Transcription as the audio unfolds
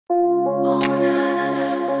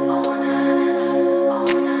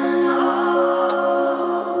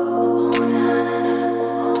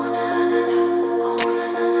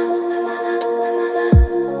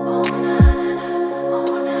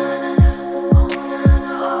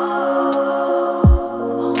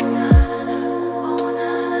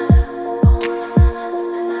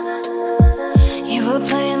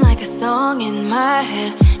song in my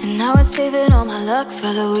head, and now I'm saving all my luck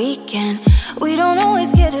for the weekend. We don't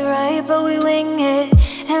always get it right, but we wing it,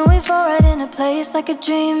 and we fall right into place like a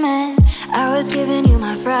dream. And I was giving you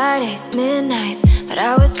my Fridays, midnights, but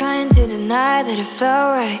I was trying to deny that it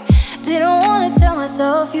felt right. Didn't wanna tell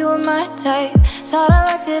myself you were my type. Thought I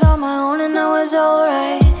liked it on my own and I was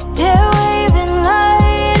alright. They're waving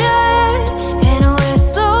lighters, and we're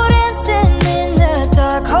slow dancing in the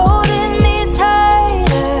dark, holding me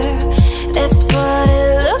tighter. That's what it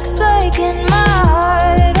looks like in my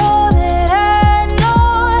heart. All that I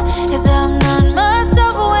know is I'm not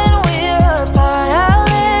myself when we're apart. I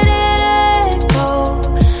let it echo.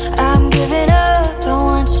 I'm giving up, I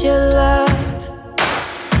want your love.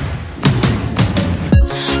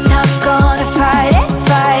 Not gonna fight it,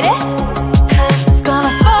 fight it, 'cause it's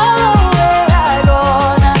gonna follow where I go.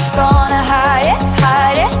 Not gonna hide it,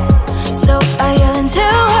 hide it. So I yell into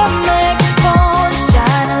a megaphone,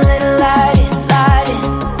 shine a little light in, light in.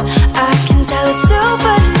 I can tell it's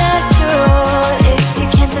supernatural if you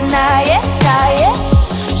can't deny it, deny it.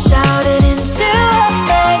 Shout it into a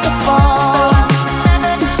megaphone.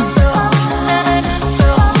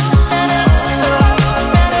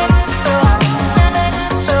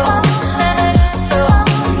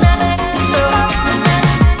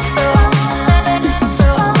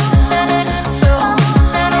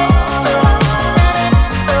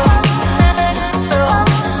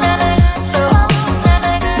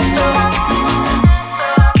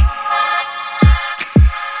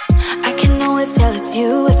 I can always tell it's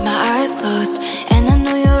you with my eyes closed, and I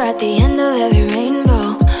know you're at the end of every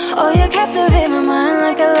rainbow. Oh, you captivate my mind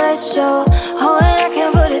like a light show. Oh, and I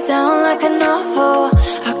can't put it down like a novel.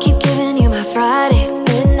 I'll keep giving you my Fridays,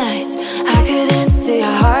 midnights. I could dance to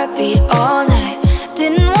your heartbeat all night.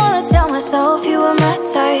 Didn't wanna tell myself you were my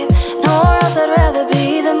type. Nowhere else I'd rather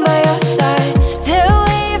be than by your side. They're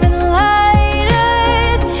waving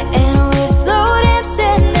lighters, and we're slow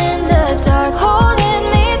dancing in the dark, holding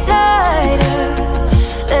me tighter.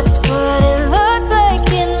 That's what it looks like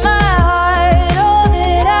in my heart. All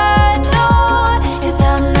that I know is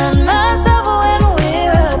I'm not myself when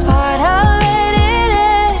we're apart. I let it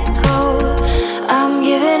echo. I'm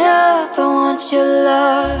giving up, I want your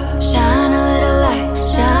love. Shine a little light,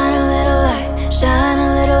 shine a little light, shine a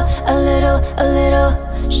little, a little, a little.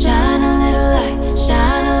 Shine a little light,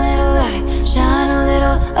 shine a little light, shine a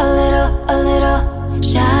little, a little, a little.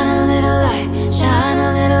 Shine a